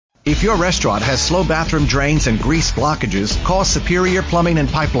If your restaurant has slow bathroom drains and grease blockages, call Superior Plumbing and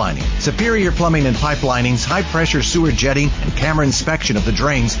Pipelining. Superior Plumbing and Pipelining's high-pressure sewer jetting and camera inspection of the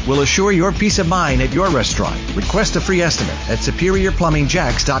drains will assure your peace of mind at your restaurant. Request a free estimate at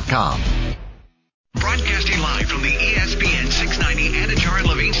SuperiorPlumbingJacks.com. Broadcasting live from the ESPN 690 Anajar and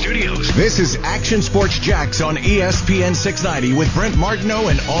Levine studios. This is Action Sports Jacks on ESPN 690 with Brent Martineau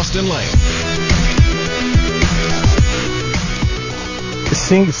and Austin Lane.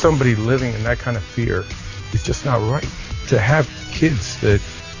 Seeing somebody living in that kind of fear is just not right. To have kids that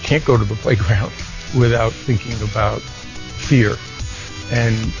can't go to the playground without thinking about fear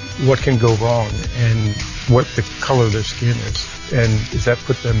and what can go wrong and what the color of their skin is. And does that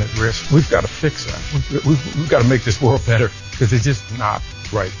put them at risk? We've got to fix that. We've got to make this world better because it's just not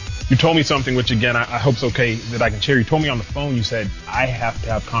right. You told me something, which again, I hope it's okay that I can share. You told me on the phone, you said, I have to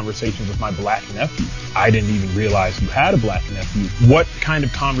have conversations with my black nephew. I didn't even realize you had a black nephew. What kind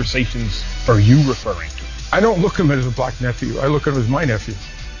of conversations are you referring to? I don't look at him as a black nephew. I look at him as my nephew.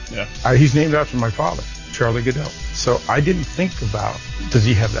 Yeah. He's named after my father, Charlie Goodell. So I didn't think about, does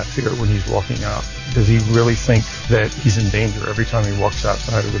he have that fear when he's walking out? Does he really think that he's in danger every time he walks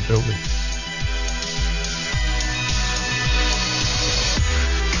outside of the building?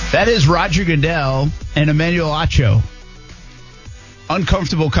 That is Roger Goodell and Emmanuel Acho.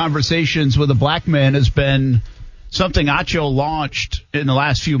 Uncomfortable conversations with a black man has been something Acho launched in the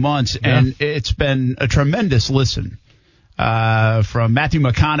last few months, and it's been a tremendous listen. From Matthew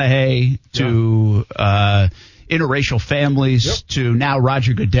McConaughey to interracial families to now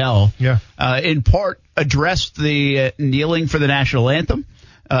Roger Goodell. In part addressed the kneeling for the national anthem.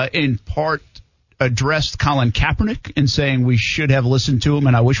 In part addressed Colin Kaepernick in saying we should have listened to him,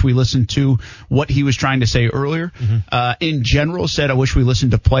 and I wish we listened to what he was trying to say earlier. In general, said I wish we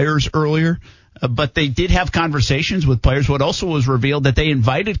listened to players earlier. But they did have conversations with players. What also was revealed that they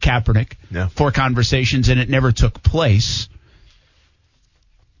invited Kaepernick for conversations, and it never took place.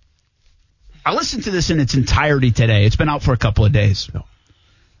 I listened to this in its entirety today. It's been out for a couple of days.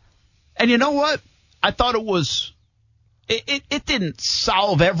 And you know what? I thought it was it didn't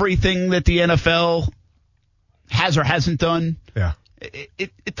solve everything that the NFL has or hasn't done.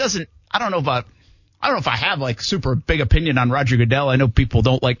 It doesn't. I don't know if I have like super big opinion on Roger Goodell. I know people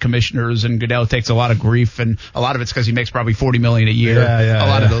don't like commissioners, and Goodell takes a lot of grief, and a lot of it's because he makes probably $40 million a year. A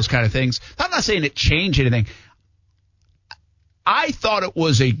lot of those kind of things. I'm not saying it changed anything. I thought it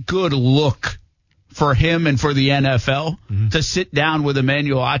was a good look for him and for the NFL to sit down with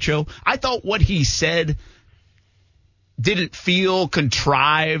Emmanuel Acho. I thought what he said didn't feel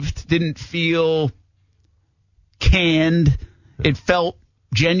contrived, didn't feel canned. It felt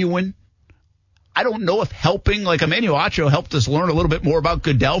genuine. I don't know if helping, like Emmanuel Acho helped us learn a little bit more about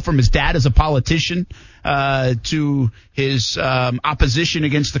Goodell from his dad as a politician to his opposition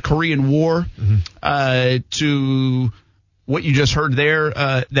against the Korean War to what you just heard there,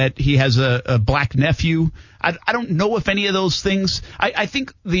 that he has a black nephew. I don't know if any of those things. I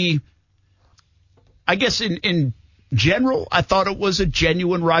think I guess in general, I thought it was a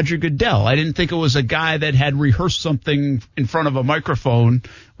genuine Roger Goodell. I didn't think it was a guy that had rehearsed something in front of a microphone,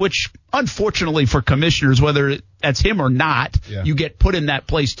 which unfortunately for commissioners, whether that's him or not, you get put in that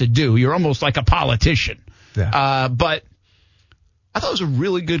place to do. You're almost like a politician. But I thought it was a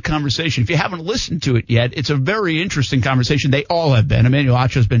really good conversation. If you haven't listened to it yet, it's a very interesting conversation. They all have been. Emmanuel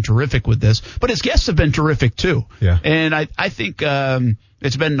Acho has been terrific with this, but his guests have been terrific too. And I think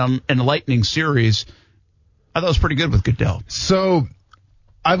it's been an enlightening series. I thought it was pretty good with Goodell. So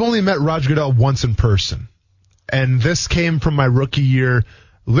I've only met Roger Goodell once in person, and this came from my rookie year,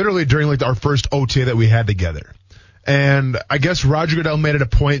 literally during like our first OTA that we had together. And I guess Roger Goodell made it a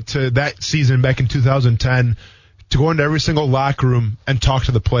point to that season back in 2010 to go into every single locker room and talk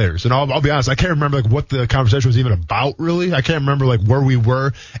to the players. And I'll be honest, I can't remember like what the conversation was even about really. I can't remember like where we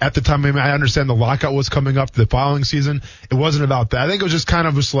were at the time. I mean, I understand the lockout was coming up the following season. It wasn't about that. I think it was just kind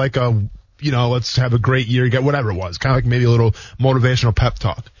of just like a, let's have a great year, get whatever it was. Kind of like maybe a little motivational pep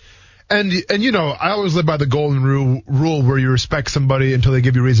talk. And I always live by the golden rule where you respect somebody until they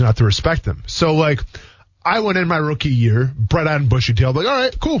give you a reason not to respect them. So like, I went in my rookie year, bright-eyed and bushy-tailed, like, all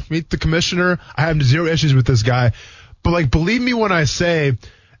right, cool, meet the commissioner. I have zero issues with this guy. But like, believe me when I say,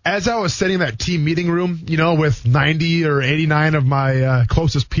 as I was sitting in that team meeting room, with 90 or 89 of my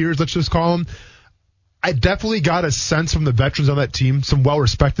closest peers, let's just call them, I definitely got a sense from the veterans on that team, some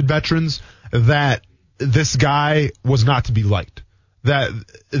well-respected veterans, that this guy was not to be liked. That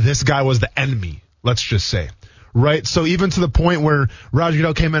this guy was the enemy, let's just say. Right? So even to the point where Roger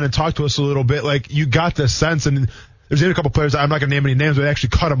Goodell came in and talked to us a little bit, like you got this sense, and there's even a couple players, I'm not going to name any names, but they actually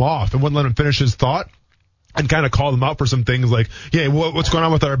cut him off and wouldn't let him finish his thought. and kind of call them out for some things like, yeah, what's going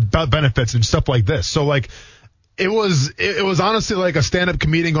on with our benefits and stuff like this. So like, it was honestly like a stand-up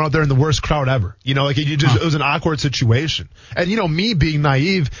comedian going out there in the worst crowd ever. You know, like it was an awkward situation. And you know, me being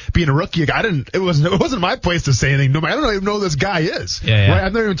naive, being a rookie, like, it wasn't my place to say anything. I don't even know who this guy is. Yeah. Right?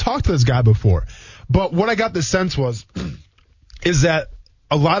 I've never even talked to this guy before. But what I got the sense is that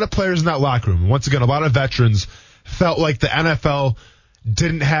a lot of players in that locker room, once again, a lot of veterans felt like the NFL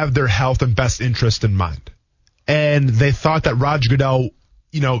didn't have their health and best interest in mind. And they thought that Roger Goodell,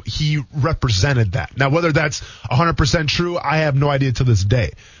 you know, he represented that. Now, whether that's 100% true, I have no idea to this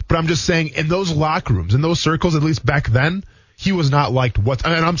day. But I'm just saying, in those locker rooms, in those circles, at least back then, he was not liked. And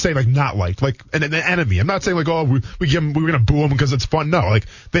I'm saying like not liked, like an enemy. I'm not saying like, oh, we're going to boo him because it's fun. No, like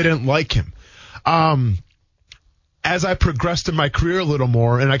they didn't like him. As I progressed in my career a little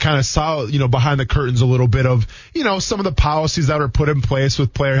more and I kind of saw, you know, behind the curtains a little bit of, you know, some of the policies that are put in place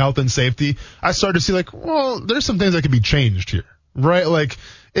with player health and safety, I started to see like, well, there's some things that can be changed here, right? Like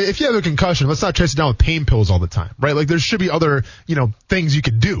if you have a concussion, let's not chase it down with pain pills all the time, right? Like there should be other, you know, things you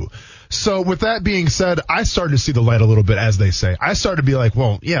could do. So with that being said, I started to see the light a little bit, as they say. I started to be like,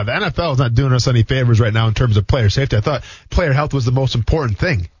 well, yeah, the NFL is not doing us any favors right now in terms of player safety. I thought player health was the most important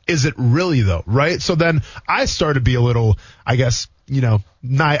thing. Is it really though, right? So then I started to be a little, I guess, you know,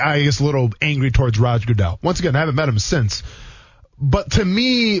 a little angry towards Roger Goodell. Once again, I haven't met him since. But to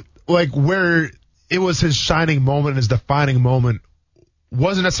me, like where it was his shining moment, his defining moment,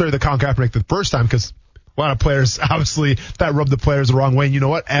 wasn't necessarily the Colin Kaepernick the first time, because a lot of players, obviously, that rubbed the players the wrong way, and you know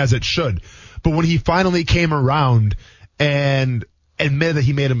what? As it should. But when he finally came around and admitted that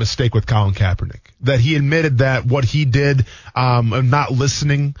he made a mistake with Colin Kaepernick, that he admitted that what he did, of not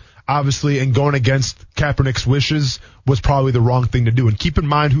listening, obviously, and going against Kaepernick's wishes was probably the wrong thing to do. And keep in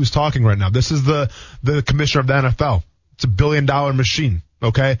mind who's talking right now. This is the commissioner of the NFL. It's $1 billion machine,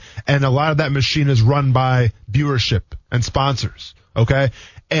 okay? And a lot of that machine is run by viewership and sponsors, okay?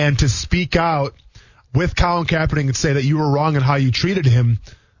 And to speak out with Colin Kaepernick and say that you were wrong in how you treated him,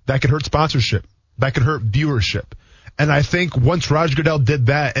 that could hurt sponsorship. That could hurt viewership. And I think once Roger Goodell did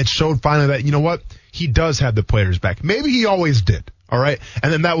that, it showed finally that, you know what? He does have the players back. Maybe he always did. All right.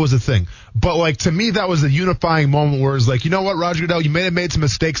 And then that was the thing. But like, to me, that was the unifying moment where it's like, you know what, Roger Goodell, you may have made some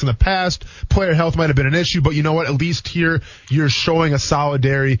mistakes in the past. Player health might have been an issue, but you know what? At least here you're showing a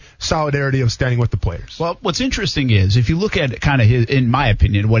solidarity of standing with the players. Well, what's interesting is if you look at kind of his, in my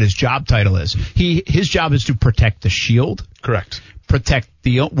opinion, what his job title is, his job is to protect the shield. Correct. Protect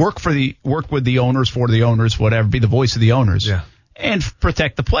work with the owners, for the owners, whatever, be the voice of the owners. Yeah. And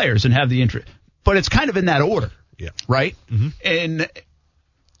protect the players and have the interest. But it's kind of in that order. Yeah. Right? Mm-hmm. And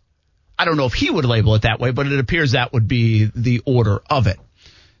I don't know if he would label it that way, but it appears that would be the order of it.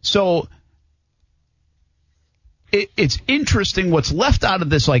 So it's interesting what's left out of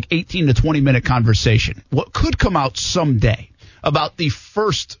this like 18 to 20 minute conversation. What could come out someday about the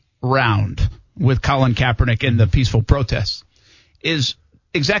first round with Colin Kaepernick and the peaceful protests is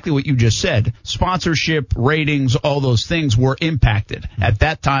exactly what you just said. Sponsorship, ratings, all those things were impacted. At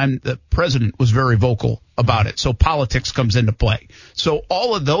that time, the president was very vocal about it. So politics comes into play. So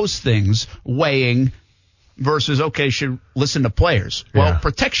all of those things weighing versus, okay, should listen to players. Yeah. Well,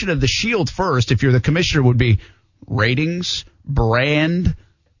 protection of the shield first, if you're the commissioner, would be ratings, brand,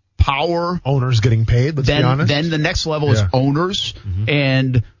 power. Owners getting paid, let's be honest. Then the next level is owners. Mm-hmm.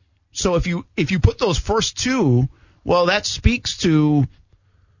 And so if you put those first two, well, that speaks to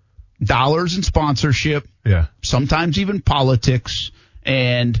dollars and sponsorship, sometimes even politics,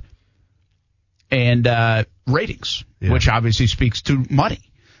 and ratings, which obviously speaks to money.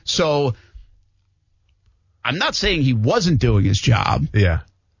 So I'm not saying he wasn't doing his job. Yeah.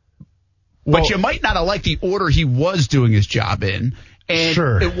 But you might not have liked the order he was doing his job in, and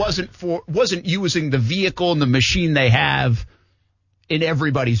it wasn't using the vehicle and the machine they have in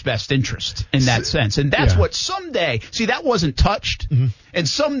everybody's best interest in that sense. And that's what someday, see, that wasn't touched. Mm-hmm. And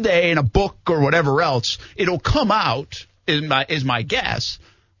someday in a book or whatever else, it'll come out, is my guess,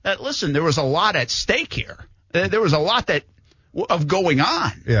 that, listen, there was a lot at stake here. There was a lot of going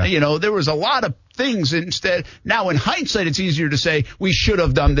on. Yeah. You know, there was a lot of things instead. Now, in hindsight, it's easier to say we should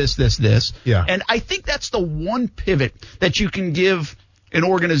have done this. Yeah. And I think that's the one pivot that you can give an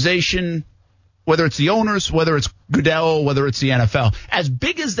organization, whether it's the owners, whether it's Goodell, whether it's the NFL, as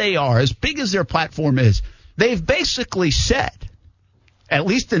big as they are, as big as their platform is, they've basically said, at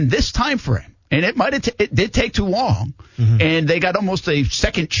least in this time frame, and it did take too long, and they got almost a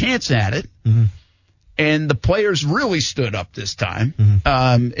second chance at it, and the players really stood up this time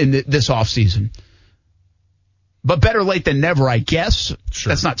in this offseason. But better late than never, I guess. Sure.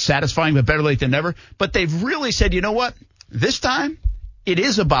 That's not satisfying, but better late than never. But they've really said, you know what? This time, it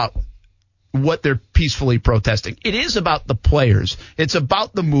is about what they're peacefully protesting. It is about the players. It's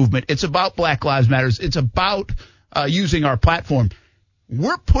about the movement. It's about Black Lives Matters. It's about using our platform.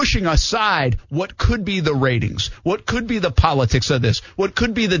 We're pushing aside what could be the ratings, what could be the politics of this, what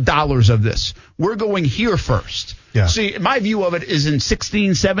could be the dollars of this. We're going here first. Yeah. See, my view of it is in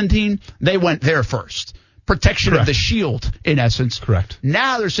 16, 17, they went there first. Protection Correct. of the shield, in essence. Correct.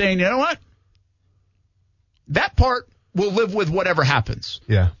 Now they're saying, you know what? That part will live with whatever happens.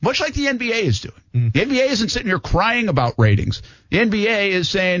 Yeah. Much like the NBA is doing. The NBA isn't sitting here crying about ratings. The NBA is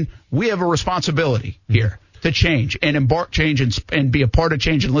saying we have a responsibility here to change and embark change and be a part of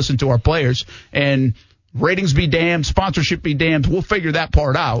change and listen to our players. And ratings be damned, sponsorship be damned. We'll figure that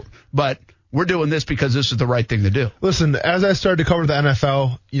part out. But we're doing this because this is the right thing to do. Listen, as I started to cover the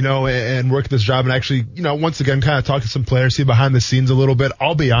NFL, and work this job and actually, once again, kind of talk to some players, see behind the scenes a little bit,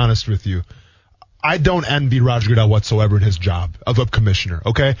 I'll be honest with you. I don't envy Roger Goodell whatsoever in his job of a commissioner,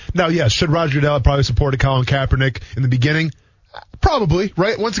 okay? Now, yes, should Roger Goodell have probably supported Colin Kaepernick in the beginning? Probably,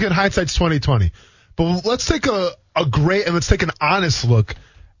 right? Once again, hindsight's 20/20. But let's take let's take an honest look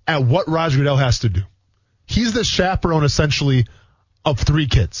at what Roger Goodell has to do. He's the chaperone, essentially, of 3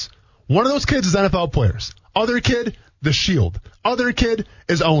 kids. One of those kids is NFL players. Other kid, the Shield. Other kid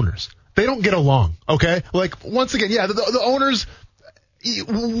is owners. They don't get along, okay? Like, once again, yeah, the owners,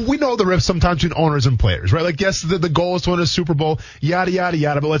 we know the rift sometimes between owners and players, right? Like, yes, the goal is to win a Super Bowl, yada, yada,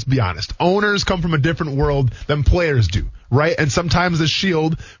 yada, but let's be honest. Owners come from a different world than players do, right? And sometimes the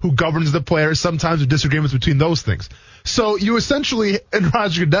Shield, who governs the players, sometimes there's disagreements between those things. So you essentially, in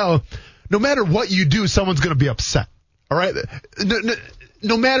Roger Goodell, no matter what you do, someone's going to be upset, all right?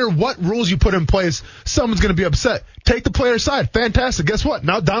 No matter what rules you put in place, someone's going to be upset. Take the player's side. Fantastic. Guess what?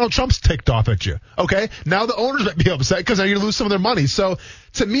 Now Donald Trump's ticked off at you. Okay? Now the owners might be upset because now you're going to lose some of their money. So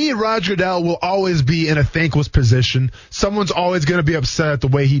to me, Roger Goodell will always be in a thankless position. Someone's always going to be upset at the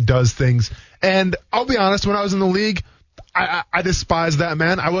way he does things. And I'll be honest, when I was in the league, I despised that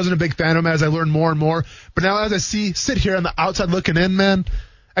man. I wasn't a big fan of him as I learned more and more. But now as I sit here on the outside looking in, man,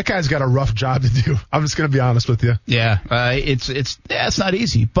 that guy's got a rough job to do. I'm just going to be honest with you. Yeah, it's not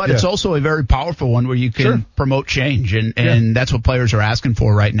easy, but it's also a very powerful one where you can promote change, and that's what players are asking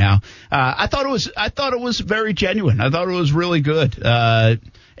for right now. I thought it was very genuine. I thought it was really good.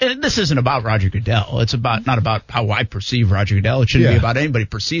 And this isn't about Roger Goodell. It's not about how I perceive Roger Goodell. It shouldn't be about anybody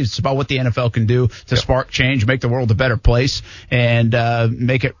perceives. It's about what the NFL can do to spark change, make the world a better place, and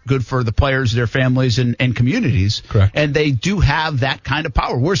make it good for the players, their families, and communities. Correct. And they do have that kind of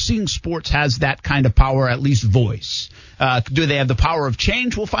power. We're seeing sports has that kind of power, at least voice. Do they have the power of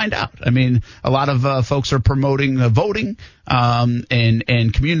change? We'll find out. I mean, a lot of folks are promoting voting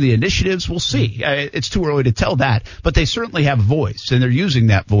and community initiatives. We'll see. It's too early to tell that, but they certainly have a voice, and they're using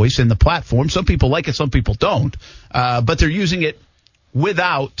that voice in the platform. Some people like it, some people don't, but they're using it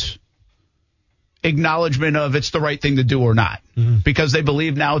without acknowledgement of it's the right thing to do or not, because they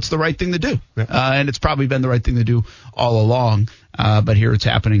believe now it's the right thing to do, and it's probably been the right thing to do all along, but here it's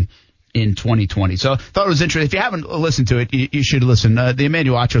happening in 2020. So I thought it was interesting. If you haven't listened to it, you should listen. The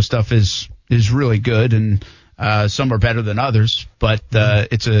Emmanuel Acho stuff is really good, and some are better than others, but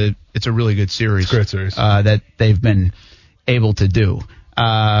it's a really good series. It's a great series. That they've been able to do.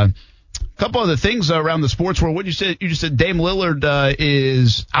 A couple other things around the sports world. What you just said Dame Lillard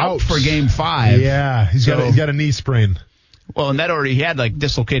is out for Game 5. Yeah, he's got a knee sprain. Well, and he had like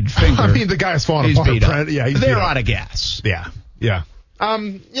dislocated finger. I mean, the guy's falling apart. Beat up. Yeah, they're out of gas. Yeah.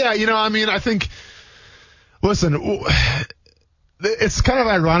 I think, listen, it's kind of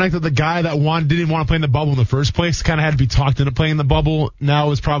ironic that the guy that didn't want to play in the bubble in the first place kind of had to be talked into playing in the bubble.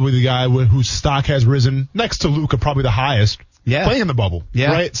 Now is probably the guy whose stock has risen next to Luka, probably the highest. Yeah. Playing in the bubble.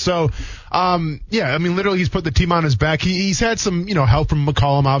 Yeah. Right? So, literally he's put the team on his back. He's had some, help from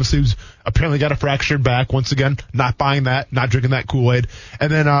McCollum, obviously, who's apparently got a fractured back. Once again, not buying that, not drinking that Kool-Aid.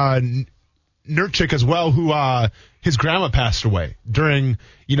 And then, Nurkic as well, who, his grandma passed away during,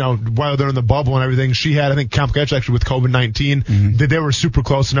 while they're in the bubble and everything. She had, I think, complications actually with COVID-19. Mm-hmm. They were super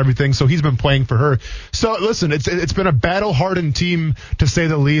close and everything, so he's been playing for her. So, listen, it's been a battle-hardened team, to say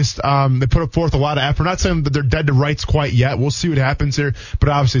the least. They put forth a lot of effort. Not saying that they're dead to rights quite yet. We'll see what happens here, but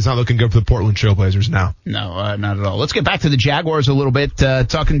obviously it's not looking good for the Portland Trailblazers now. No, not at all. Let's get back to the Jaguars a little bit.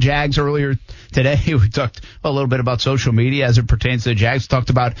 Talking Jags earlier today, we talked a little bit about social media as it pertains to the Jags. Talked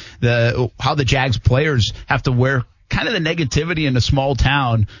about how the Jags players have to wear kind of the negativity in a small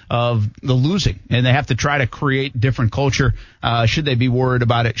town of the losing, and they have to try to create different culture. Should they be worried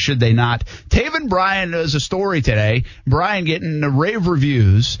about it? Should they not? Taven Bryan is a story today. Bryan getting rave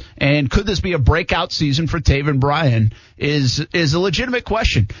reviews, and could this be a breakout season for Taven Bryan is a legitimate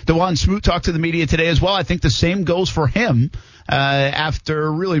question. DeJuan Smoot talked to the media today as well. I think the same goes for him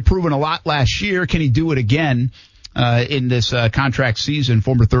after really proving a lot last year. Can he do it again? In this contract season,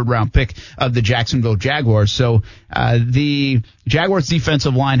 former third-round pick of the Jacksonville Jaguars. So the Jaguars'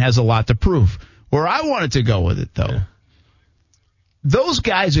 defensive line has a lot to prove. Where I wanted to go with it, though, those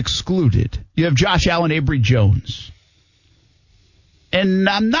guys excluded, you have Josh Allen, Avery Jones. And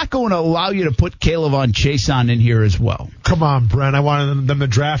I'm not going to allow you to put K'Lavon Chaisson in here as well. Come on, Brent. I wanted them to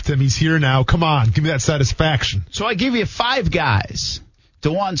draft him. He's here now. Come on. Give me that satisfaction. So I give you 5 guys.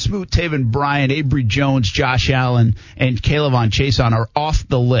 DeJuan Smoot, Taven Bryan, Avery Jones, Josh Allen, and K'Lavon Chaisson are off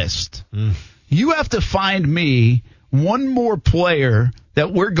the list. You have to find me one more player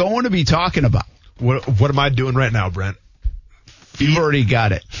that we're going to be talking about. What am I doing right now, Brent? You've already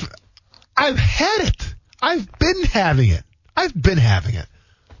got it. I've had it. I've been having it.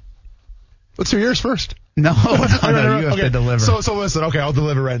 Let's hear yours first. No, you have to deliver. So listen, okay, I'll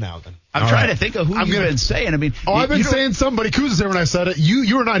deliver right now then. I'm trying to think of who you've been saying. I mean, I've been saying somebody. Kuz was there when I said it.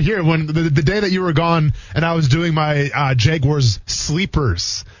 You were not here when the day that you were gone, and I was doing my Jaguars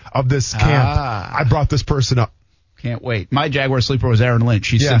sleepers of this camp. I brought this person up. Can't wait. My Jaguar sleeper was Aaron Lynch.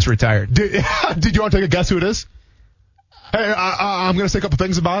 He's since retired. Did you want to take a guess who it is? Hey, I'm going to say a couple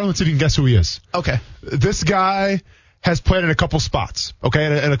things about him and see if you can guess who he is. Okay. This guy has played in a couple spots,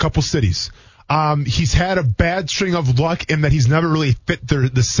 okay, in a couple cities. He's had a bad string of luck in that he's never really fit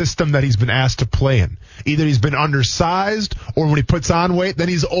the system that he's been asked to play in. Either he's been undersized, or when he puts on weight, then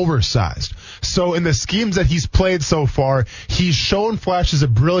he's oversized. So in the schemes that he's played so far, he's shown flashes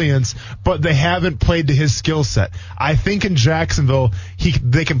of brilliance, but they haven't played to his skill set. I think in Jacksonville,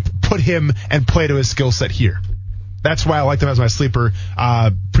 they can put him and play to his skill set here. That's why I like him as my sleeper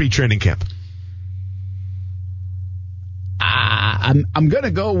pre-training camp. I'm going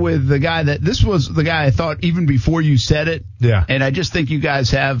to go with the guy this was the guy I thought even before you said it. Yeah. And I just think you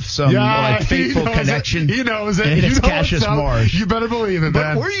guys have some fateful connection. He knows it. And it's Cassius Marsh. You better believe it,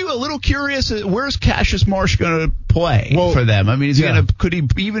 man. But were you a little curious? Where's Cassius Marsh going to play for them? I mean, could he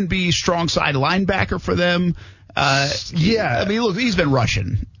even be strong side linebacker for them? Yeah. I mean, look, he's been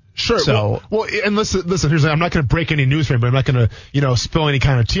rushing. Sure. So, well, and listen. Here's I'm not going to break any news for him, but I'm not going to, spill any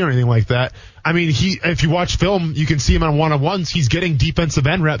kind of tea or anything like that. I mean, if you watch film, you can see him on one-on-ones. He's getting defensive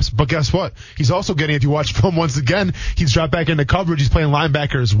end reps, but guess what? He's also getting, if you watch film once again, he's dropped back into coverage. He's playing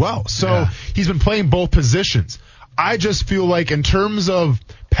linebacker as well. So he's been playing both positions. I just feel like in terms of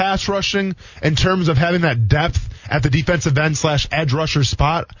pass rushing, in terms of having that depth at the defensive end / edge rusher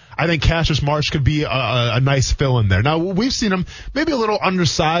spot, I think Cassius Marsh could be a nice fill in there. Now, we've seen him maybe a little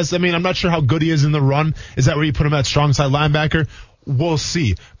undersized. I mean, I'm not sure how good he is in the run. Is that where you put him at strong side linebacker? We'll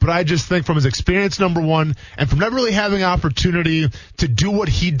see. But I just think from his experience, number one, and from never really having an opportunity to do what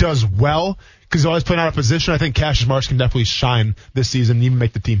he does well, because he's always playing out of position, I think Cassius Marsh can definitely shine this season and even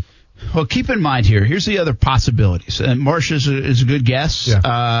make the team. Well, keep in mind here's the other possibilities. And Marsh is a good guess.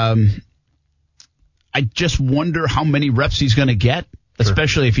 Yeah. I just wonder how many reps he's going to get,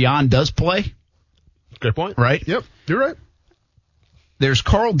 especially if Jan does play. Great point. Right? Yep, you're right. There's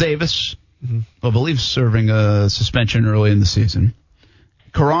Carl Davis, who I believe serving a suspension early in the season.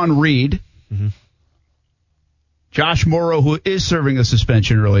 Karan Reed. Josh Morrow, who is serving a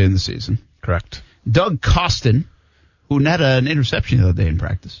suspension early in the season. Correct. Doug Costin, who had an interception the other day in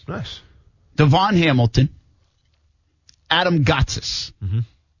practice. Nice. Devon Hamilton, Adam Gotsis,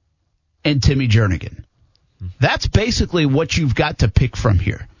 and Timmy Jernigan. That's basically what you've got to pick from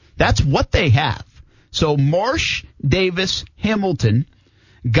here. That's what they have. So Marsh, Davis, Hamilton,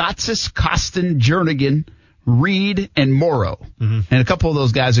 Gotsis, Costin, Jernigan, Reed, and Morrow. And a couple of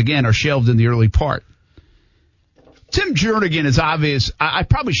those guys, again, are shelved in the early part. Tim Jernigan is obvious. I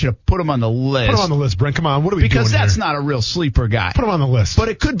probably should have put him on the list. Put him on the list, Brent. Come on. What are we doing Because that's here? not a real sleeper guy. Put him on the list. But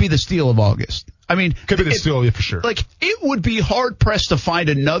it could be the steal of August. I mean, could be the steal, yeah, for sure. Like, it would be hard-pressed to find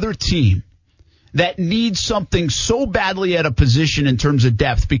another team that needs something so badly at a position in terms of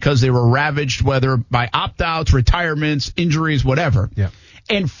depth because they were ravaged, whether by opt-outs, retirements, injuries, whatever,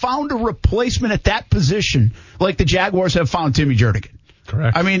 and found a replacement at that position like the Jaguars have found Timmy Jernigan.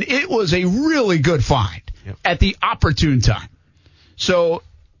 Correct. I mean, it was a really good find at the opportune time. So,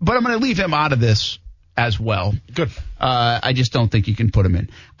 but I'm going to leave him out of this as well. Good. I just don't think you can put him in.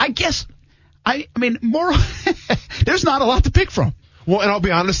 I guess, I mean, more, there's not a lot to pick from. Well, and I'll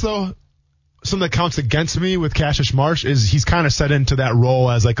be honest, though, something that counts against me with Cassius Marsh is he's kind of set into that role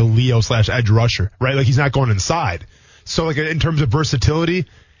as like a Leo / edge rusher, right? Like he's not going inside. So, like, in terms of versatility,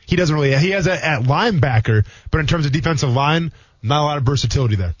 he doesn't really, he has it at linebacker, but in terms of defensive line, not a lot of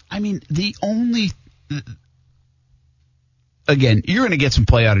versatility there. I mean, again, you're going to get some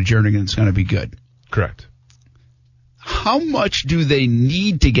play out of Jernigan. It's going to be good. Correct. How much do they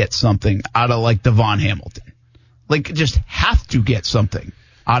need to get something out of, like, Devon Hamilton? Like, just have to get something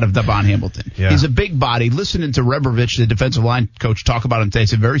out of Devon Hamilton. Yeah. He's a big body. Listening to Rebrovich, the defensive line coach, talk about him today,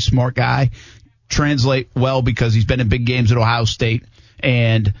 he's a very smart guy. Translate well because he's been in big games at Ohio State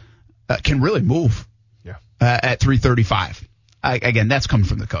and can really move at 335. Again, that's coming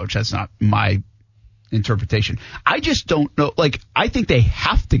from the coach. That's not my interpretation. I just don't know. Like, I think they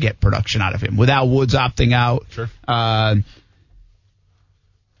have to get production out of him without Woods opting out. Sure. I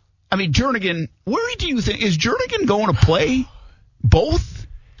mean, Jernigan, where do you think, is Jernigan going to play both?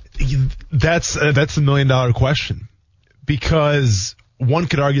 That's a $1 million question, because one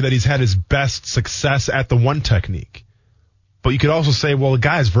could argue that he's had his best success at the one technique, but you could also say, well, the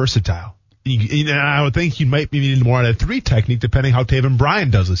guy is versatile. I would think you might be needing more out of 3 technique, depending how Taven Bryan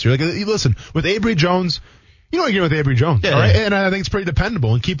does this year. Like, listen, with Avery Jones, you know what you're getting with Avery Jones, all right? And I think it's pretty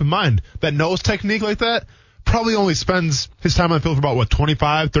dependable. And keep in mind that nose technique like that probably only spends his time on the field for about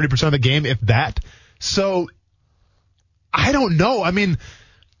 25-30% of the game, if that. So I don't know. I mean,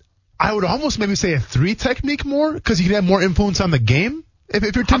 I would almost maybe say a 3 technique more, because you could have more influence on the game.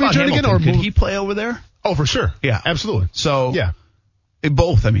 If you're Timmy Jernigan, or could he play over there? Oh, for sure. Yeah, absolutely. So yeah,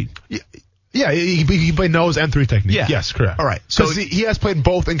 both. I mean. Yeah, he can play nose and 3 technique. Yeah. Yes, correct. All right. So he has played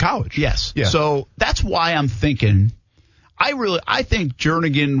both in college. Yes. Yeah. So that's why I'm thinking, I think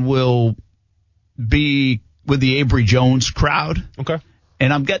Jernigan will be with the Avery Jones crowd. Okay.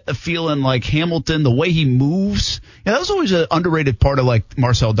 And I'm getting the feeling like Hamilton, the way he moves, that was always an underrated part of, like,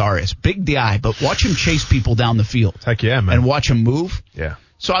 Marcel Darius. Big DI, but watch him chase people down the field. Heck yeah, man. And watch him move. Yeah.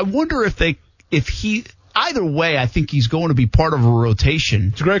 So I wonder either way, I think he's going to be part of a rotation.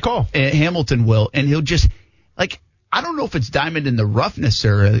 It's a great call. Hamilton will, and he'll just, like, I don't know if it's diamond in the rough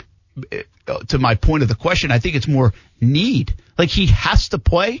necessarily, to my point of the question. I think it's more need. Like, he has to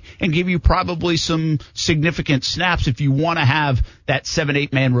play and give you probably some significant snaps if you want to have that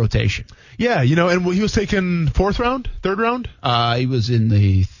 7-8 man rotation. Yeah, and he was taken 4th round, 3rd round? He was in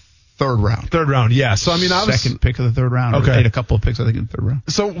the 3rd round. 3rd round, yeah. So, I mean, second pick of the 3rd round. Okay. Made a couple of picks, I think, in the 3rd round.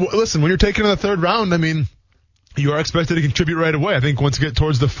 So, listen, when you're taken in the 3rd round, I mean, you are expected to contribute right away. I think once you get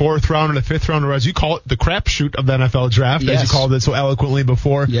towards the 4th round or the 5th round, or as you call it, the crapshoot of the NFL draft, as you called it so eloquently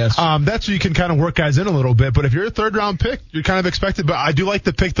before. Yes. That's where you can kind of work guys in a little bit. But if you're a 3rd round pick, you're kind of expected. But I do like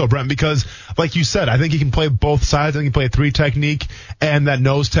the pick, though, Brent, because like you said, I think he can play both sides. I think he can play a 3 technique and that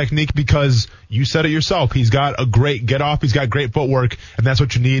nose technique, because you said it yourself. He's got a great get off. He's got great footwork, and that's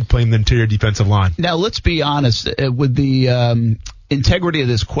what you need playing the interior defensive line. Now, let's be honest with the integrity of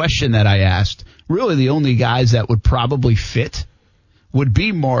this question that I asked. Really, the only guys that would probably fit would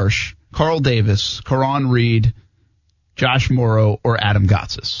be Marsh, Carl Davis, Karan Reed, Josh Morrow, or Adam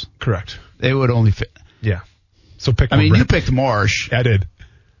Gotsis. Correct. They would only fit. Yeah. So pick one. I mean, Brent. you picked Marsh. I did.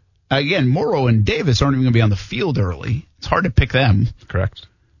 Again, Morrow and Davis aren't even going to be on the field early. It's hard to pick them. Correct.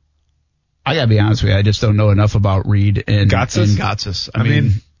 I got to be honest with you. I just don't know enough about Reed and Gotsis. I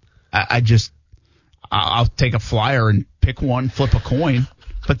mean, I'll take a flyer and pick one, flip a coin.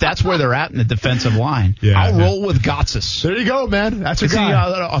 But that's where they're at in the defensive line. Yeah, I'll roll with Gotsis. There you go, man. That's your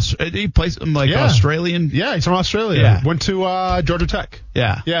guy. He plays like Australian. Yeah, he's from Australia. Yeah. Went to Georgia Tech.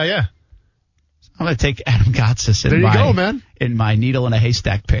 Yeah. Yeah. I'm going to take Adam Gotsis in my needle in a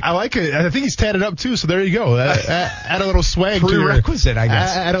haystack pick. I like it. I think he's tatted up, too, so there you go. Add a little swag prerequisite, I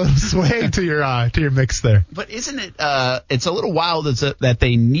guess. Add a little swag to your mix there. But isn't it it's a little wild that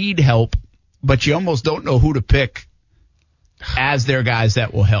they need help, but you almost don't know who to pick as their guys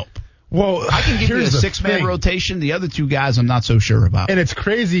that will help. Well, I can give you a 6-man rotation. The other 2 guys I'm not so sure about. And it's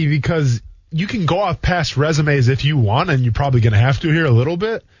crazy because you can go off past resumes if you want, and you're probably going to have to here a little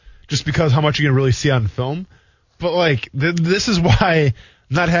bit, just because how much you can really see on film. But, like, this is why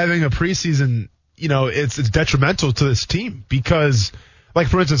not having a preseason, it's detrimental to this team. Because, like,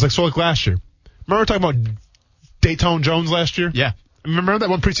 for instance, like last year. Remember talking about Dayton Jones last year? Yeah. Remember that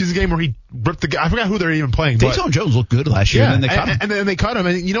one preseason game where he ripped the guy? I forgot who they're even playing. Dayton Jones looked good last year, and then they cut him. And then they cut him,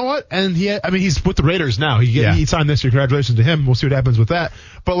 and you know what? And he's with the Raiders now. He signed this year. Congratulations to him. We'll see what happens with that.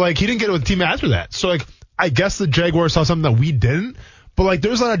 But, like, he didn't get it with the team after that. So, like, I guess the Jaguars saw something that we didn't. But, like,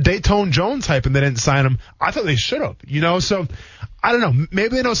 there's a lot of Dayton Jones hype, and they didn't sign him. I thought they should have, So, I don't know.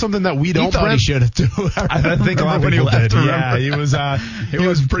 Maybe they know something that we don't. He thought he should have, too. I think a lot of people did. Yeah, he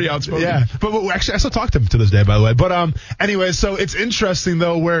was pretty outspoken. Yeah. But actually, I still talk to him to this day, by the way. But, anyway, so it's interesting,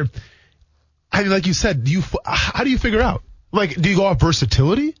 though, like you said, how do you figure out? Like, do you go off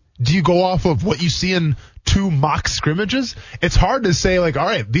versatility? do you go off of what you see in 2 mock scrimmages? It's hard to say, like, all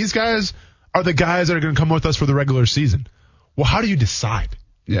right, these guys are the guys that are going to come with us for the regular season. Well, how do you decide?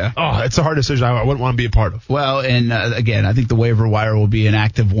 Yeah. Oh, it's a hard decision I wouldn't want to be a part of. Well, and again, I think the waiver wire will be an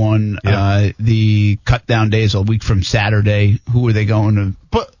active one. Yeah. The cut down days a week from Saturday. Who are they going to?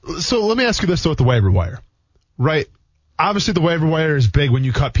 But so let me ask you this, though, with the waiver wire, right? Obviously, the waiver wire is big when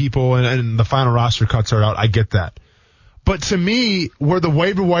you cut people and the final roster cuts are out. I get that. But to me, where the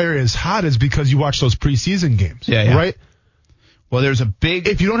waiver wire is hot is because you watch those preseason games, right? Well, there's a big.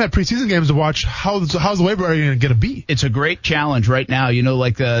 If you don't have preseason games to watch, how's the waiver wire going to be? It's a great challenge right now. You know,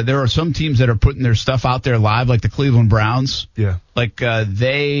 like there are some teams that are putting their stuff out there live, like the Cleveland Browns. Yeah. Like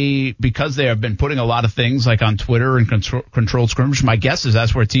because they have been putting a lot of things like on Twitter and controlled scrimmage. My guess is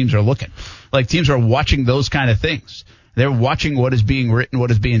that's where teams are looking. Like teams are watching those kind of things. They're watching what is being written,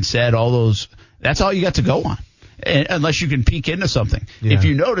 what is being said. All those. That's all you got to go on, unless you can peek into something. Yeah. If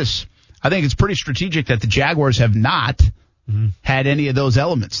you notice, I think it's pretty strategic that the Jaguars have not had any of those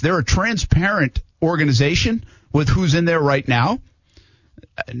elements. They're a transparent organization with who's in there right now.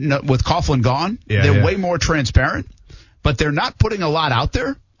 With Coughlin gone, they're way more transparent, but they're not putting a lot out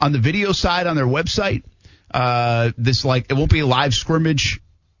there on the video side on their website. It won't be a live scrimmage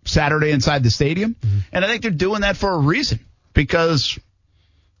Saturday inside the stadium. And I think they're doing that for a reason, because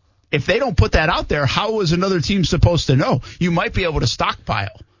if they don't put that out there, how is another team supposed to know? You might be able to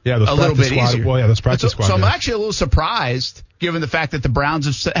stockpile. Yeah, a little bit easier. Well, yeah, those practice squad. So I'm actually a little surprised, given the fact that the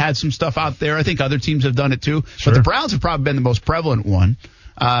Browns have had some stuff out there. I think other teams have done it too, but the Browns have probably been the most prevalent one.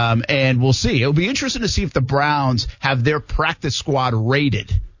 And we'll see. It'll be interesting to see if the Browns have their practice squad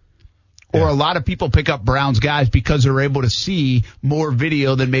rated. Or a lot of people pick up Browns guys because they're able to see more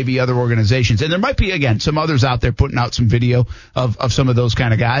video than maybe other organizations. And there might be, again, some others out there putting out some video of some of those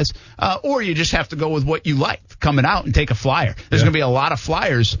kind of guys. Or you just have to go with what you like coming out and take a flyer. There's going to be a lot of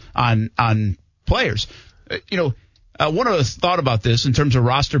flyers on players. One of us thought about this in terms of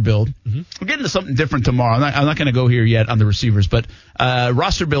roster build. We're getting to something different tomorrow. I'm not going to go here yet on the receivers, but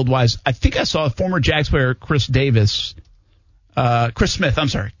roster build wise, I think I saw former Jags player Chris Smith.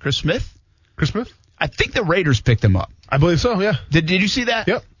 Chris Smith? I think the Raiders picked him up. I believe so, yeah. Did you see that?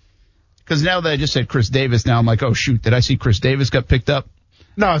 Yep. Because now that I just said Chris Davis, now I'm like, oh, shoot, did I see Chris Davis got picked up?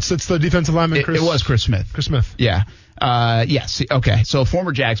 No, it's the defensive lineman, It was Chris Smith. Chris Smith. Yeah. Yes. Okay. So a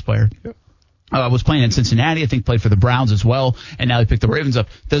former Jags player. Yep. Was playing in Cincinnati, I think played for the Browns as well, and now he picked the Ravens up.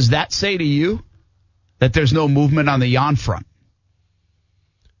 Does that say to you that there's no movement on the Jan front?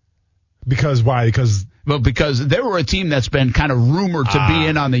 Because why? Because they were a team that's been kind of rumored to be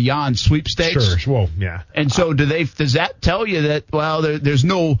in on the Jan sweepstakes. Sure. Well, yeah. And so does that tell you that, well, there's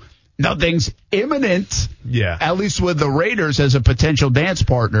nothing's imminent? Yeah. At least with the Raiders as a potential dance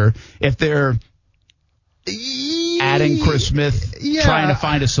partner, if they're adding Chris Smith, trying to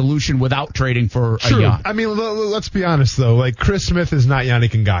find a solution without trading for a Jan. I mean, let's be honest, though. Like, Chris Smith is not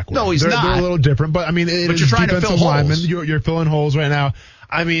Yannick Ngakoue. No, he's not. They're a little different, but I mean, you're trying to fill lineman. holes. You're filling holes right now.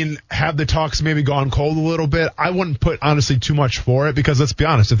 I mean, have the talks maybe gone cold a little bit? I wouldn't put, honestly, too much for it, because let's be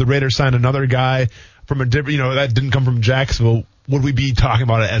honest, if the Raiders signed another guy from a different, that didn't come from Jacksonville, would we be talking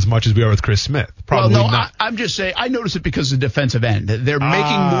about it as much as we are with Chris Smith? Probably not. I'm just saying, I notice it because of defensive end. They're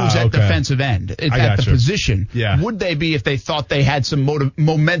making moves at defensive end, at the position. Yeah. Would they be if they thought they had some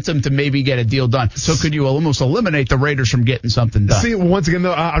momentum to maybe get a deal done? So could you almost eliminate the Raiders from getting something done? See, once again,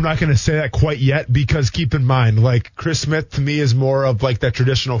 though, I'm not going to say that quite yet, because keep in mind, like, Chris Smith to me is more of like that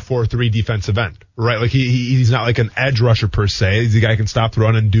traditional 4-3 defensive end, right? Like he's not like an edge rusher per se. He's a guy who can stop the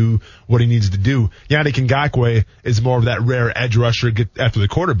run and do what he needs to do. Yannick Ngakoue is more of that rare edge rusher get after the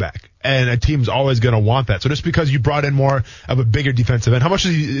quarterback. And a team's always going to want that. So just because you brought in more of a bigger defensive end, how much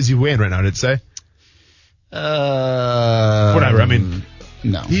is he weighing right now, did it say? Whatever. I mean,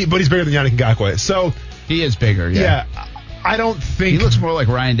 no. But he's bigger than Yannick Ngakoue. So he is bigger, yeah. I don't think. He looks more like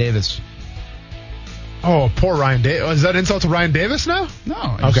Ryan Davis. Oh, poor Ryan Davis. Is that insult to Ryan Davis now?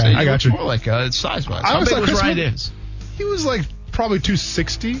 No. Okay, I got you. More like size-wise. How big was Ryan Davis? He was like probably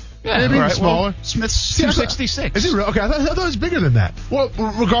 260. Yeah, maybe right. smaller. Well, Smith's 266. Is he real? Okay, I thought it was bigger than that. Well,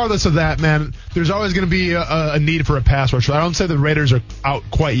 regardless of that, man, there's always going to be a need for a pass rusher. I don't say the Raiders are out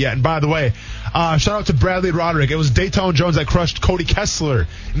quite yet. And by the way, shout out to Bradley Roderick. It was Dayton Jones that crushed Cody Kessler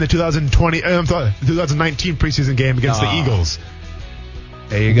in the 2019 preseason game against the Eagles.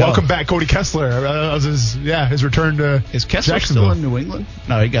 There you go. Welcome back, Cody Kessler. That was his return to Is Kessler Jacksonville. still in New England?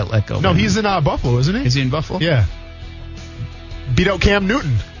 No, he got let go. No, he's in Buffalo, isn't he? Is he in Buffalo? Yeah. Beat out Cam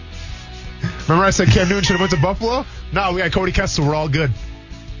Newton. Remember I said Cam Newton should have went to Buffalo? No, we got Cody Kessler. We're all good.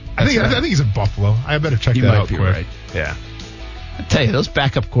 I think he's in Buffalo. I better check that out quick. Right. Yeah. I tell you, those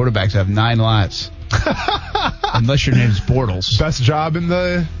backup quarterbacks have 9 lives. Unless your name's Bortles. Best job in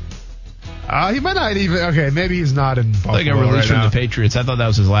the He might not even. Okay, maybe he's not in Buffalo. Like a release from the Patriots. I thought that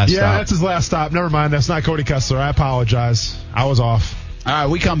was his last stop. Yeah, that's his last stop. Never mind. That's not Cody Kessler. I apologize. I was off. All right,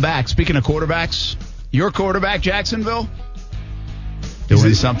 we come back. Speaking of quarterbacks, your quarterback, Jacksonville,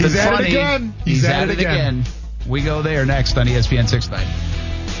 doing something he's funny. At it again. He's at it again. We go there next on ESPN 690.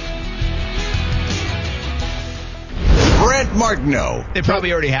 Brent Martineau. They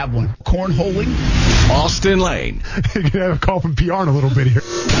probably already have one. Cornholing. Austin Lane. You're going to have a call from PR in a little bit here.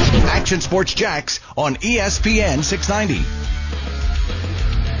 Action Sports Jacks on ESPN 690.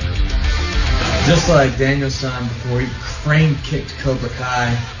 Just like Daniel-san before he crane kicked Cobra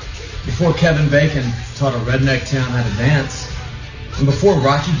Kai, before Kevin Bacon taught a redneck town how to dance, and before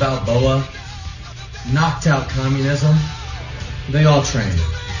Rocky Balboa knocked out communism, they all trained,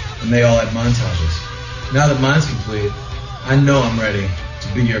 and they all had montages. Now that mine's complete, I know I'm ready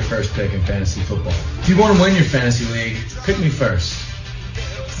to be your first pick in fantasy football. If you want to win your fantasy league, pick me first.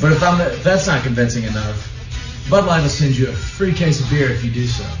 But if that's not convincing enough, Bud Light will send you a free case of beer if you do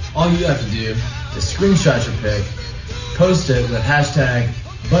so. All you have to do is screenshot your pick, post it with hashtag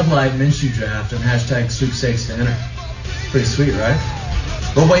Bud Light Minshew Draft and hashtag sweepstakes to enter. Pretty sweet, right?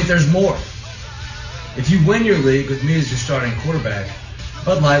 But wait, there's more. If you win your league with me as your starting quarterback,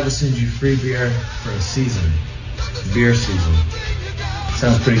 Bud Light will send you free beer for a season. Beer season.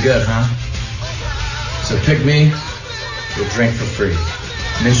 Sounds pretty good, huh? So pick me, you'll drink for free.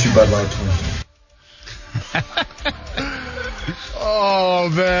 Minshew Bud Light 20. Oh,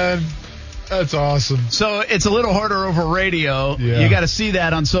 man. That's awesome. So it's a little harder over radio. Yeah. You got to see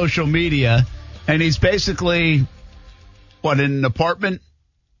that on social media. And he's basically, in an apartment,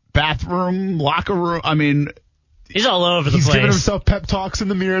 bathroom, locker room? I mean, he's all over the place. He's giving himself pep talks in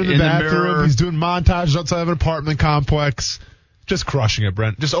the mirror in the bathroom. He's doing montages outside of an apartment complex. Just crushing it,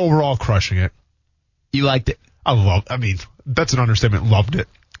 Brent. Just overall crushing it. You liked it? I mean, that's an understatement. Loved it.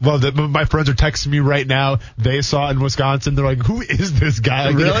 Loved it. My friends are texting me right now. They saw it in Wisconsin. They're like, who is this guy?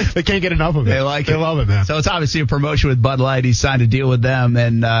 Like, really? They can't get enough of it. They like it. They love it, man. So it's obviously a promotion with Bud Light. He signed a deal with them.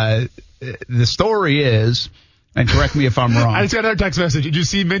 And the story is, and correct me if I'm wrong. I just got another text message. Did you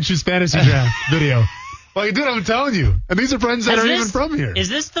see Minshew's fantasy draft video? Like, dude, I'm telling you. And these are friends that aren't even from here. Is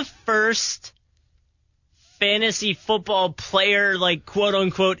this the first fantasy football player, like,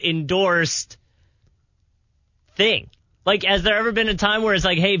 quote-unquote, endorsed thing? Like, has there ever been a time where it's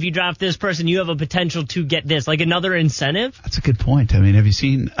like, hey, if you draft this person, you have a potential to get this? Like, another incentive? That's a good point. I mean, have you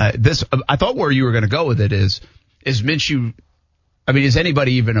seen this? I thought where you were going to go with it is Minshew. I mean, has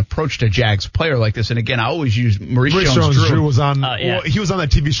anybody even approached a Jags player like this? And again, I always use Maurice Jones-Drew. Was on. Well, he was on that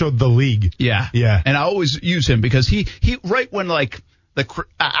TV show, The League. Yeah. And I always use him because he right when like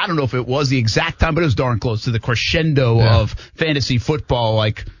I don't know if it was the exact time, but it was darn close to the crescendo of fantasy football,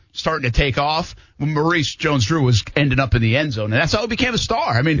 like starting to take off. When Maurice Jones-Drew was ending up in the end zone, and that's how he became a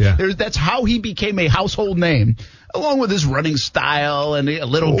star. I mean, that's how he became a household name, along with his running style and a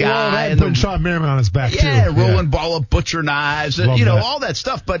little guy and putting Sean Merriman on his back too. Rolling ball up butcher knives, all that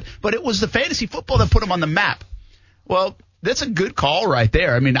stuff. But it was the fantasy football that put him on the map. Well, that's a good call right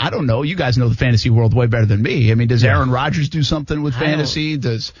there. I mean, I don't know. You guys know the fantasy world way better than me. I mean, does Aaron Rodgers do something with fantasy?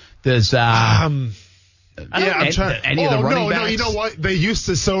 Does I'm trying. Any of the running backs? No, you know what? They used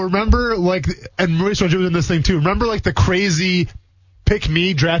to. So remember, like, and Maurice Jones doing this thing too. Remember, like, the crazy pick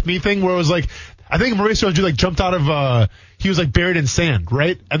me, draft me thing where it was like, I think Maurice Jones like jumped out of, he was like buried in sand,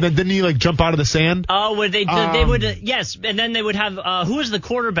 right? And then didn't he like jump out of the sand? Oh, where they would, yes. And then they would have, who was the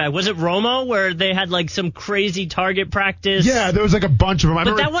quarterback? Was it Romo where they had like some crazy target practice? Yeah, there was like a bunch of them. I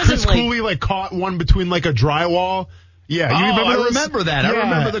remember Chris Cooley like caught one between like a drywall. Yeah, you remember I remember that. Yeah. I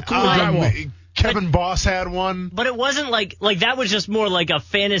remember the Cooley drywall. Kevin Boss had one. But it wasn't like that was just more like a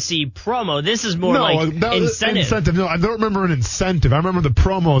fantasy promo. This is more like incentive. No, I don't remember an incentive. I remember the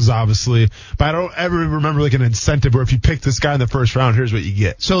promos, obviously, but I don't ever remember like an incentive where if you pick this guy in the first round, here's what you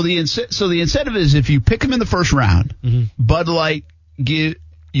get. So the incentive is if you pick him in the first round, Bud Light you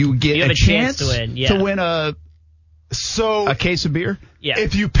get a chance to win a case of beer. Yeah.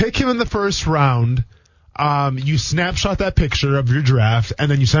 If you pick him in the first round, you snapshot that picture of your draft,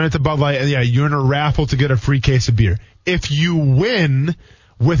 and then you send it to Bud Light, and you're in a raffle to get a free case of beer. If you win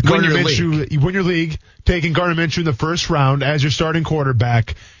with Gardner Minshew, you win your league, taking Gardner Minshew in the first round as your starting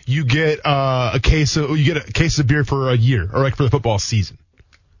quarterback, you get a case of beer for a year, or like for the football season.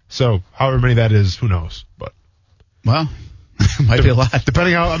 So however many that is, who knows? But might be a lot.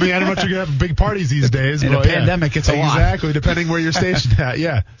 Depending how, I don't know if you're going to have big parties these days. In a pandemic, it's a lot. Exactly, depending where you're stationed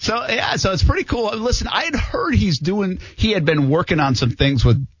at, So it's pretty cool. Listen, I had heard he had been working on some things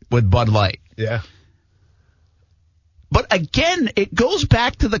with Bud Light. Yeah. But again, it goes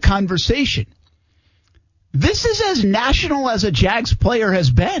back to the conversation. This is as national as a Jags player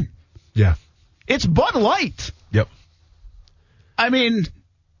has been. Yeah. It's Bud Light. Yep. I mean,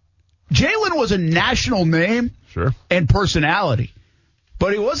 Jalen was a national name Sure. and personality,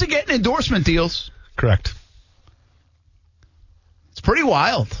 but he wasn't getting endorsement deals. Correct. It's pretty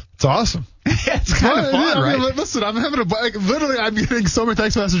wild. It's awesome. It's kind of fun, I right? mean, listen, I'm having literally, I'm getting so many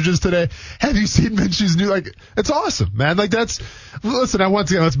text messages today. Have you seen Minshew's new, it's awesome, man. Listen,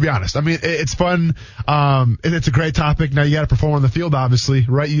 let's be honest. I mean, it's fun. And it's a great topic. Now you got to perform on the field, obviously,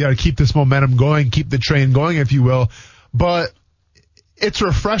 right? You got to keep this momentum going, keep the train going, if you will. But it's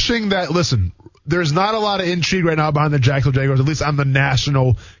refreshing that, listen, there's not a lot of intrigue right now behind the Jacksonville Jaguars, at least on the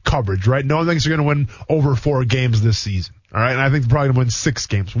national coverage, right? No one thinks they're going to win over 4 games this season. All right, and I think they're probably going to win 6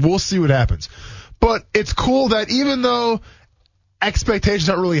 games. We'll see what happens. But it's cool that even though expectations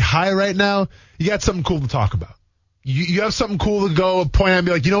aren't really high right now, you got something cool to talk about. You have something cool to go point out and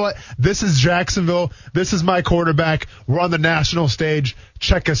be like, you know what? This is Jacksonville. This is my quarterback. We're on the national stage.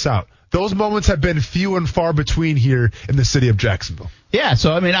 Check us out. Those moments have been few and far between here in the city of Jacksonville. Yeah,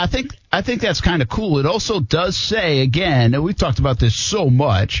 so I mean, I think that's kind of cool. It also does say, again, and we've talked about this so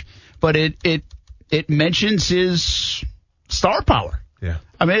much, but it mentions his star power. Yeah.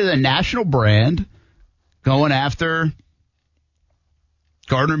 I mean, the national brand going after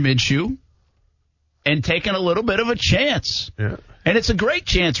Gardner Minshew and taking a little bit of a chance. Yeah. And it's a great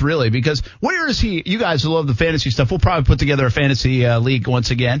chance, really, because where is he? You guys love the fantasy stuff. We'll probably put together a fantasy league once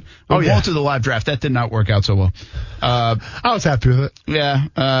again. We won't do the live draft. That did not work out so well. I was happy with it.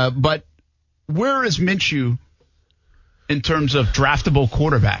 Yeah. But where is Minshew in terms of draftable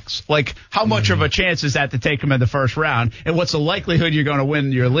quarterbacks? Like, how much of a chance is that to take him in the first round? And what's the likelihood you're going to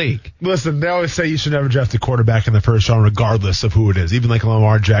win your league? Listen, they always say you should never draft a quarterback in the first round regardless of who it is. Even like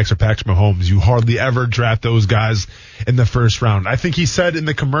Lamar Jackson or Patrick Mahomes, you hardly ever draft those guys in the first round. I think he said in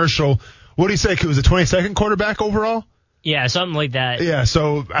the commercial, what did he say? It was a 22nd quarterback overall? Yeah, something like that. Yeah,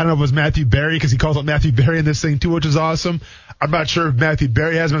 so I don't know if it was Matthew Berry because he calls out Matthew Berry in this thing too, which is awesome. I'm not sure if Matthew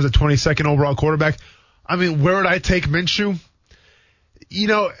Berry has him as a 22nd overall quarterback. I mean, where would I take Minshew? You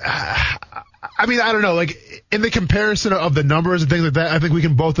know, I mean, I don't know. Like, in the comparison of the numbers and things like that, I think we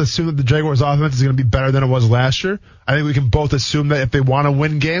can both assume that the Jaguars' offense is going to be better than it was last year. I think we can both assume that if they want to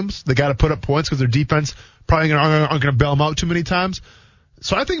win games, they got to put up points because their defense probably aren't going to bail them out too many times.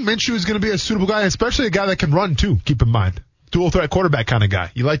 So I think Minshew is going to be a suitable guy, especially a guy that can run, too, keep in mind. Dual threat quarterback kind of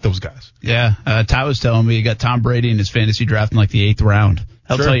guy. You like those guys. Yeah. Ty was telling me you got Tom Brady in his fantasy draft in like the 8th round.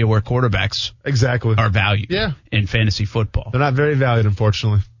 That'll tell you where quarterbacks are valued in fantasy football. They're not very valued,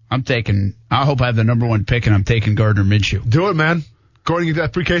 unfortunately. I hope I have the number 1 pick, and I'm taking Gardner Minshew. Do it, man. Go ahead and get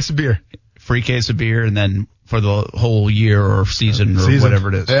that free case of beer. Free case of beer, and then for the whole year or season or whatever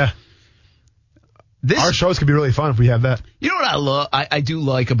it is. Yeah. Our shows could be really fun if we have that. You know what I love? I do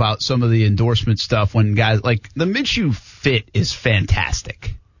like about some of the endorsement stuff when guys, like, the Minshew fit is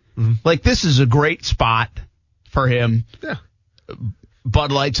fantastic. Mm-hmm. Like, this is a great spot for him. Yeah.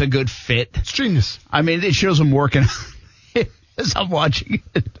 Bud Light's a good fit. It's genius. I mean, it shows him working as I'm watching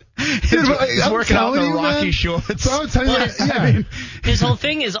it. He's working out in the Rocky shorts. So I'm telling you, I mean, his whole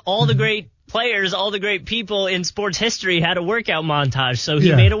thing is all the great players, all the great people in sports history had a workout montage, so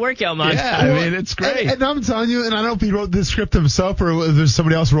he made a workout montage. Yeah, I mean, it's great. And I'm telling you, and I don't know if he wrote the script himself or if there's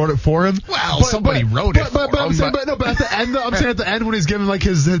somebody else who wrote it for him. Well, somebody wrote it for him. I'm saying, but at the end, I'm saying at the end when he's giving like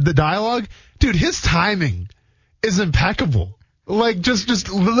the dialogue, dude, his timing is impeccable. Like, just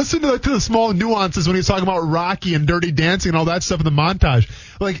listen to the small nuances when he's talking about Rocky and Dirty Dancing and all that stuff in the montage.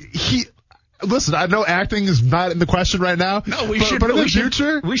 Like, listen, I know acting is not in the question right now. No, but in the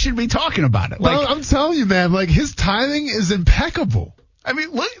future, we should be talking about it. Like, no, I'm telling you, man, like, his timing is impeccable. I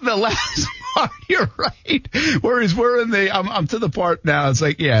mean, look at the last part. You're right. We're in the, I'm to the part now. It's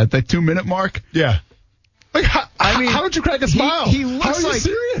like, the 2-minute mark. Yeah. Like, how don't you crack a smile? He looks how are like,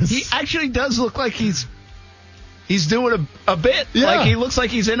 you serious? He actually does look like he's doing a bit. Yeah. Like, he looks like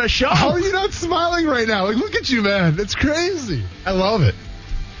he's in a show. How are you not smiling right now? Like, look at you, man. It's crazy. I love it.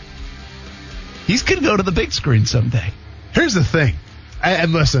 He's going to go to the big screen someday. Here's the thing.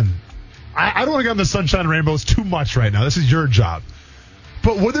 And listen, I don't want to get on the sunshine and rainbows too much right now. This is your job.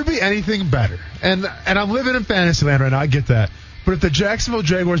 But would there be anything better? And I'm living in fantasy land right now. I get that. But if the Jacksonville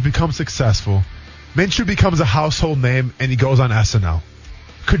Jaguars become successful, Minshew becomes a household name and he goes on SNL.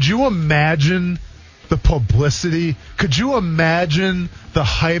 Could you imagine the publicity? Could you imagine the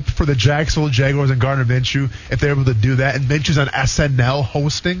hype for the Jacksonville Jaguars and Gardner Minshew if they're able to do that? And Minshew's on SNL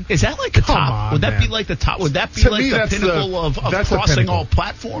hosting? Is that like the top? Would that be like the top? Would that be like the pinnacle of crossing all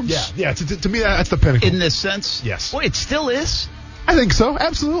platforms? Yeah. To me, that's the pinnacle. In this sense? Yes. Well, it still is. I think so.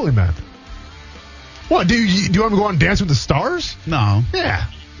 Absolutely, man. What, do you want to go on Dancing with the Stars? No. Yeah.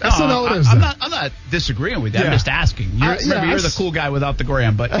 SNL is I'm that. not disagreeing with you. I'm Yeah. just asking. You're the cool guy without the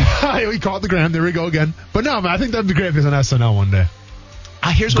gram, but We call it the gram. There we go again. But no, man, I think that'd be great if he's on SNL one day.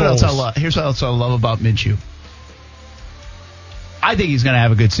 here's what else I love. Here's what else I love about Minshew. I think he's going to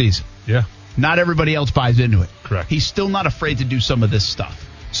have a good season. Yeah. Not everybody else buys into it. Correct. He's still not afraid to do some of this stuff.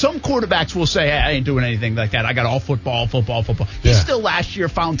 Some quarterbacks will say, hey, I ain't doing anything like that. I got all football. He Yeah. still last year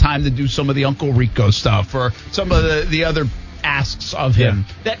found time to do some of the Uncle Rico stuff or some of the other asks of him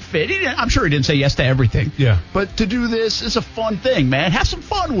that fit. I'm sure he didn't say yes to everything. Yeah. But to do this is a fun thing, man. Have some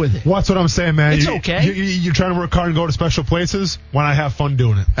fun with it. Well, that's what I'm saying, man. It's okay. You're trying to work hard and go to special places. Why not have fun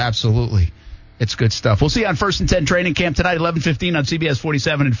doing it? Absolutely. It's good stuff. We'll see you on 1st and 10 training camp tonight, 11:15 on CBS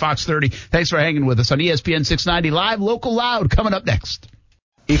 47 and Fox 30. Thanks for hanging with us on ESPN 690 Live, Local Loud, coming up next.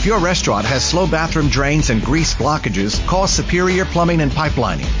 If your restaurant has slow bathroom drains and grease blockages, call Superior Plumbing and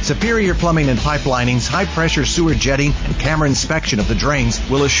Pipelining. Superior Plumbing and Pipelining's high-pressure sewer jetting and camera inspection of the drains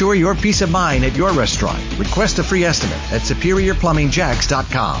will assure your peace of mind at your restaurant. Request a free estimate at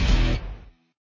SuperiorPlumbingJacks.com.